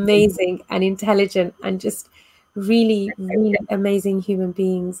and amazing and intelligent and just really, really amazing human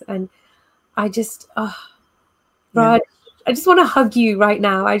beings. And I just, Raj, I just want to hug you right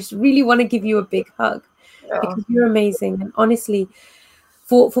now. I just really want to give you a big hug. Because you're amazing. And honestly,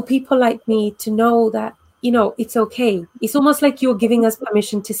 for people like me to know that it's okay. It's almost like you're giving us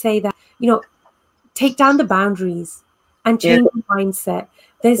permission to say that, take down the boundaries and change the mindset.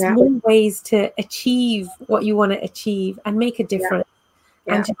 There's more ways to achieve what you want to achieve and make a difference.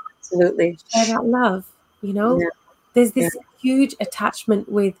 And to absolutely share that love, There's this huge attachment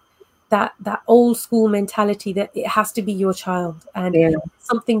with that old school mentality that it has to be your child, and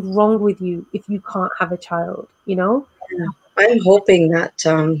something wrong with you if you can't have a child, I'm hoping that,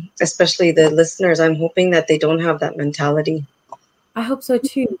 especially the listeners, I'm hoping that they don't have that mentality. I hope so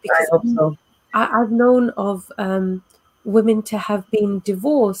too, because I hope so. I've known of women to have been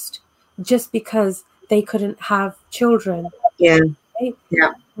divorced just because they couldn't have children. Yeah. Right?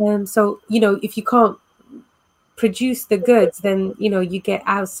 Yeah. So, if you can't produce the goods, then, you get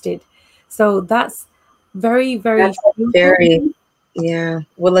ousted. So that's very, very,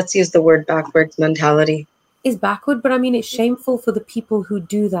 well, let's use the word backwards mentality. Is backward, but I mean, it's shameful for the people who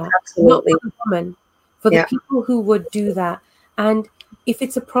do that. Absolutely. Not for the woman, for the people who would do that. And if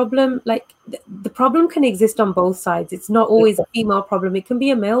it's a problem, like the problem can exist on both sides. It's not always a female problem. It can be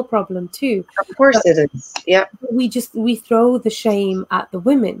a male problem too. Of course it is. Yeah. We throw the shame at the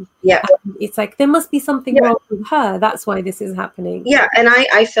women. Yeah. It's like, there must be something wrong with her. That's why this is happening. Yeah. And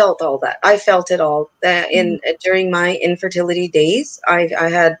I felt all that. I felt it all during my infertility days. I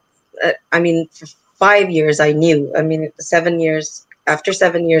had, for 5 years, I knew, 7 years, after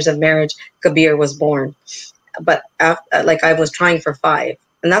 7 years of marriage, Kabir was born. But I was trying for 5,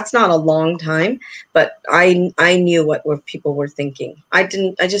 and that's not a long time, but I knew what people were thinking. I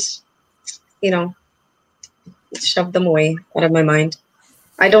just, shoved them away out of my mind.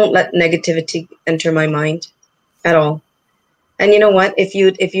 I don't let negativity enter my mind at all. And you know what? If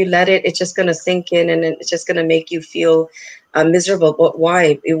you let it, it's just going to sink in, and it's just going to make you feel miserable. But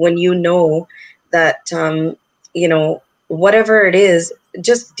why? When you know that, whatever it is,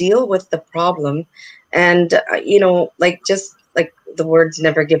 just deal with the problem. And, just like the words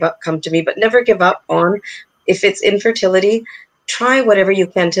never give up come to me, but never give up on, if it's infertility, try whatever you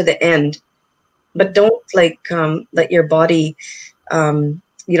can to the end, but don't let your body,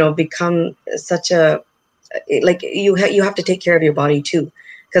 become such a, you have to take care of your body too,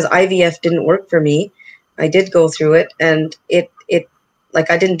 because IVF didn't work for me. I did go through it, and it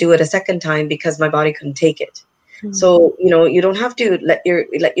I didn't do it a second time because my body couldn't take it. Mm-hmm. So, you don't have to let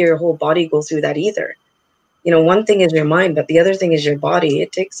your whole body go through that either. One thing is your mind, but the other thing is your body.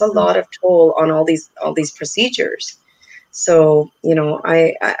 It takes a lot of toll on all these procedures. So,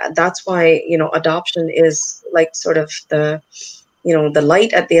 I that's why, adoption is like sort of the, the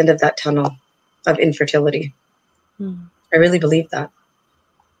light at the end of that tunnel of infertility. Mm. I really believe that,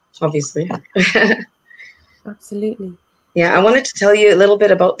 obviously. Absolutely. Yeah, I wanted to tell you a little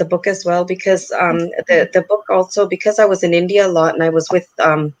bit about the book as well, because the book also, because I was in India a lot, and I was with,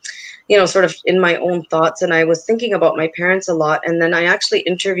 sort of in my own thoughts, and I was thinking about my parents a lot. And then I actually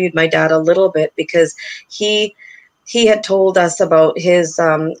interviewed my dad a little bit, because he had told us about his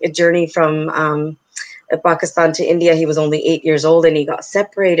journey from Pakistan to India. He was only 8 years old, and he got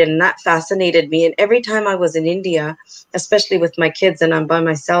separated, and that fascinated me. And every time I was in India, especially with my kids, and I'm by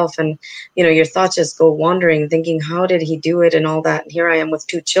myself, and your thoughts just go wandering, thinking, how did he do it and all that? And here I am with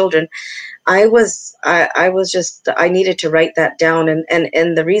 2 children. I needed to write that down,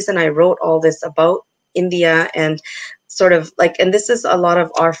 and the reason I wrote all this about India, and sort of and this is a lot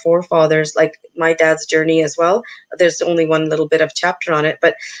of our forefathers, like my dad's journey as well. There's only one little bit of chapter on it,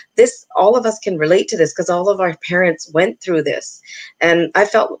 but all of us can relate to this, because all of our parents went through this. And I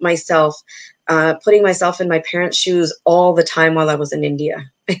felt myself putting myself in my parents' shoes all the time while I was in India.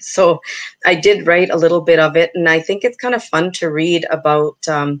 So I did write a little bit of it, and I think it's kind of fun to read about,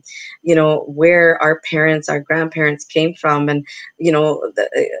 where our parents, our grandparents came from, and,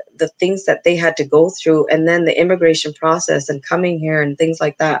 the things that they had to go through, and then the immigration process and coming here and things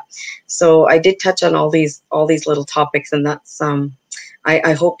like that. So I did touch on all these little topics, and that's,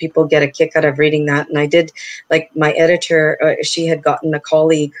 I hope people get a kick out of reading that. And I did, my editor, she had gotten a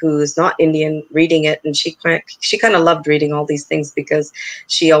colleague who's not Indian reading it, and she kind of loved reading all these things, because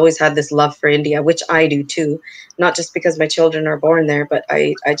she always had this love for India, which I do too. Not just because my children are born there, but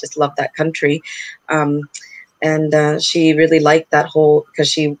I just love that country. And she really liked that whole,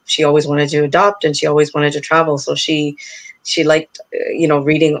 because she always wanted to adopt, and she always wanted to travel. So she liked,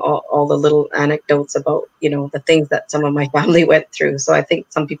 reading all the little anecdotes about, the things that some of my family went through. So I think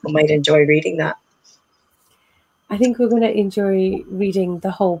some people might enjoy reading that. I think we're going to enjoy reading the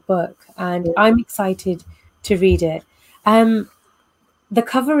whole book, and I'm excited to read it. The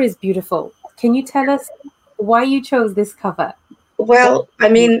cover is beautiful. Can you tell us why you chose this cover? Well,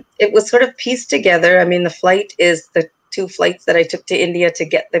 it was sort of pieced together. The flight is two flights that I took to India to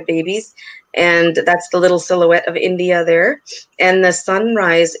get the babies. And that's the little silhouette of India there. And the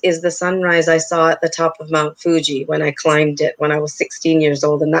sunrise is the sunrise I saw at the top of Mount Fuji when I climbed it when I was 16 years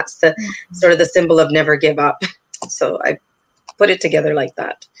old. And that's the sort of the symbol of never give up. So I put it together like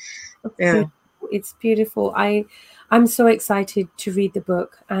that. Yeah. It's beautiful. I'm so excited to read the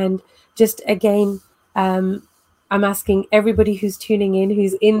book. And just again, I'm asking everybody who's tuning in,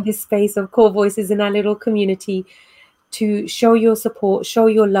 who's in this space of Core Voices in our little community, to show your support, show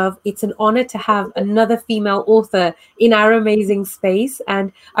your love. It's an honor to have another female author in our amazing space.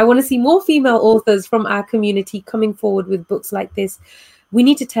 And I want to see more female authors from our community coming forward with books like this. We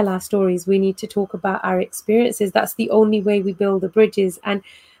need to tell our stories. We need to talk about our experiences. That's the only way we build the bridges. And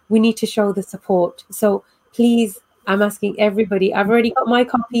we need to show the support. So please, I'm asking everybody, I've already got my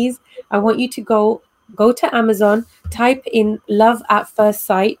copies. I want you to go to Amazon, type in Love at First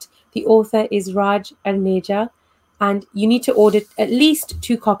Sight. The author is Raj Arneja. And you need to order at least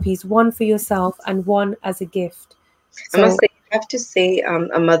 2 copies, one for yourself and one as a gift. So, I have to say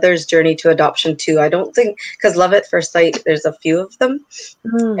A Mother's Journey to Adoption too. I don't think, because Love at First Sight, there's a few of them.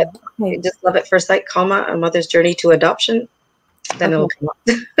 Okay. Just Love at First Sight, comma, A Mother's Journey to Adoption. Then it'll come up.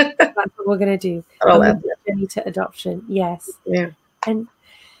 That's what we're going to do. A Mother's Journey to Adoption. Yes. Yeah.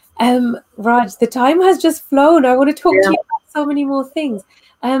 And Raj, the time has just flown. I want to talk to you about so many more things.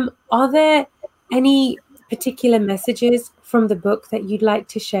 Are there any particular messages from the book that you'd like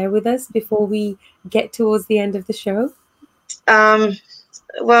to share with us before we get towards the end of the show?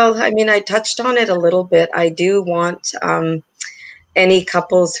 Well, I mean, I touched on it a little bit. I do want any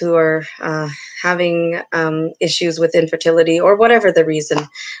couples who are having issues with infertility or whatever the reason,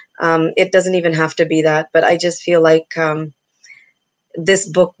 it doesn't even have to be that, but I just feel like this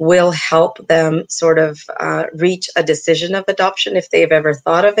book will help them sort of reach a decision of adoption if they've ever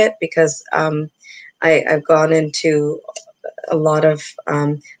thought of it, because I've gone into a lot of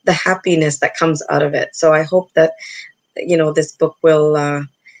the happiness that comes out of it. So I hope that, you know, this book will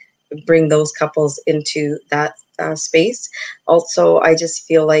bring those couples into that space. Also, I just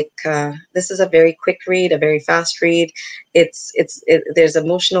feel like this is a very quick read, a very fast read. There's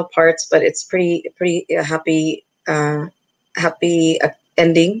emotional parts, but it's pretty happy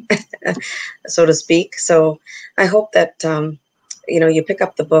ending, so to speak. So I hope that you know, you pick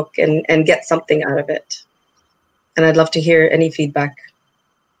up the book and get something out of it. And I'd love to hear any feedback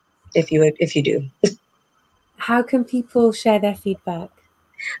if you do. How can people share their feedback?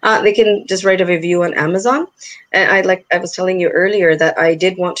 They can just write a review on Amazon. And I was telling you earlier that I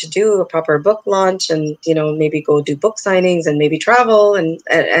did want to do a proper book launch and, you know, maybe go do book signings and maybe travel. And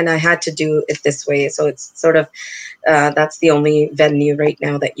I had to do it this way. So it's sort of, that's the only venue right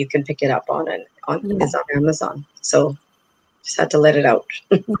now that you can pick it up on is on Amazon. So just had to let it out.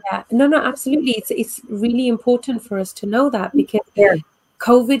 Yeah, no, absolutely. It's really important for us to know that, because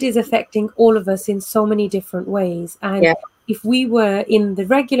COVID is affecting all of us in so many different ways. And if we were in the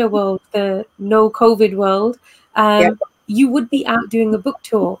regular world, the no COVID world, you would be out doing a book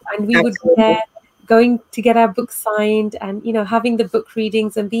tour, and we would be there going to get our books signed and, you know, having the book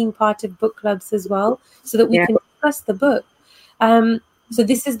readings and being part of book clubs as well, so that we can discuss the book. So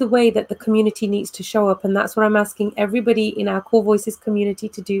this is the way that the community needs to show up. And that's what I'm asking everybody in our Core Voices community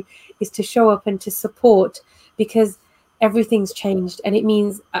to do, is to show up and to support, because everything's changed. And it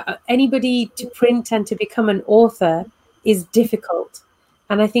means anybody to print and to become an author is difficult.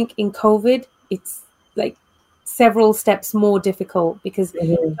 And I think in COVID, it's like several steps more difficult, because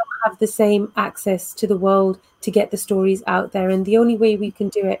we don't have the same access to the world to get the stories out there. And the only way we can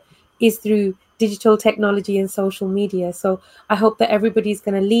do it is through digital technology and social media. So I hope that everybody's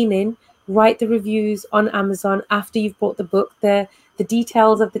going to lean in, write the reviews on Amazon after you've bought the book. The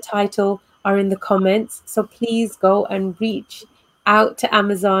details of the title are in the comments. So please go and reach out to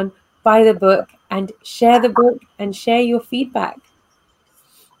Amazon, buy the book, and share the book and share your feedback.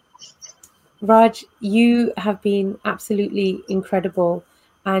 Raj, you have been absolutely incredible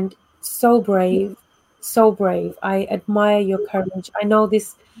and so brave, so brave. I admire your courage. I know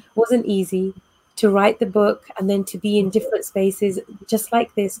this wasn't easy, to write the book and then to be in different spaces just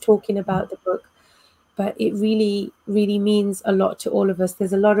like this, talking about the book. But it really, really means a lot to all of us.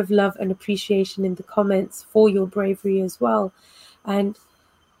 There's a lot of love and appreciation in the comments for your bravery as well. And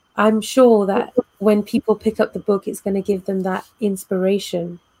I'm sure that when people pick up the book, it's going to give them that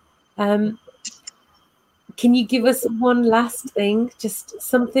inspiration. Can you give us one last thing, just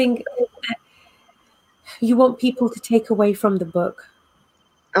something that you want people to take away from the book?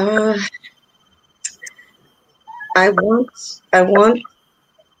 I want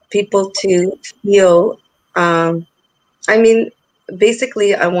people to feel, I mean,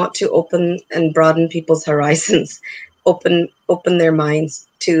 basically I want to open and broaden people's horizons open their minds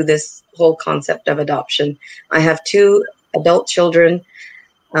to this whole concept of adoption. I have 2 adult children,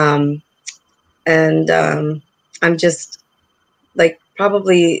 and I'm just like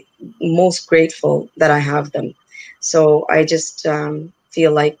probably most grateful that I have them. So I just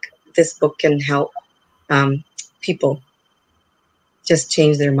feel like this book can help people just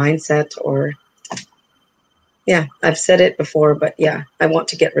change their mindset, or yeah, I've said it before, but yeah, I want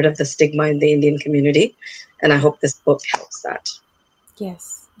to get rid of the stigma in the Indian community, and I hope this book helps that.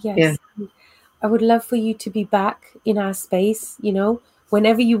 Yes, yes. Yeah. I would love for you to be back in our space,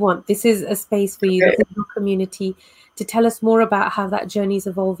 whenever you want. This is a space for you, for your community, to tell us more about how that journey is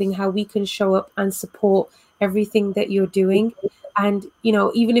evolving, how we can show up and support everything that you're doing. And,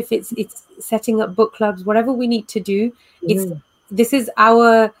 even if it's setting up book clubs, whatever we need to do, this is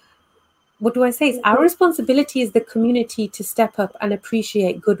our, what do I say? It's our responsibility as the community to step up and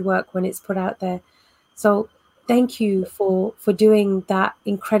appreciate good work when it's put out there. So thank you for doing that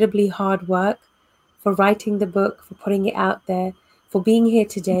incredibly hard work, for writing the book, for putting it out there, for being here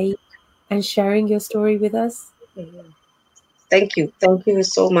today and sharing your story with us. Thank you. Thank you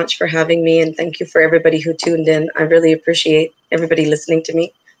so much for having me, and thank you for everybody who tuned in. I really appreciate everybody listening to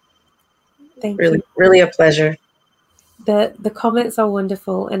me. Thank you. Really a pleasure. The comments are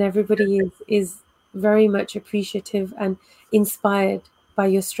wonderful, and everybody is very much appreciative and inspired by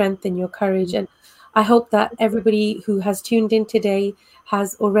your strength and your courage. And I hope that everybody who has tuned in today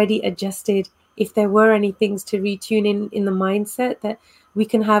has already adjusted. If there were any things to retune in the mindset, that we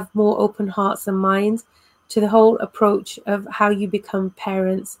can have more open hearts and minds to the whole approach of how you become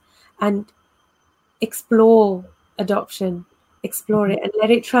parents, and explore adoption, explore it, and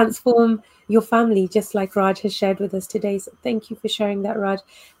let it transform your family, just like Raj has shared with us today. So thank you for sharing that, Raj.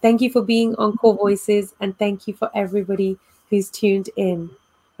 Thank you for being on Core Voices, and thank you for everybody who's tuned in.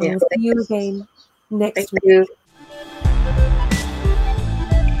 And we'll see you again next week.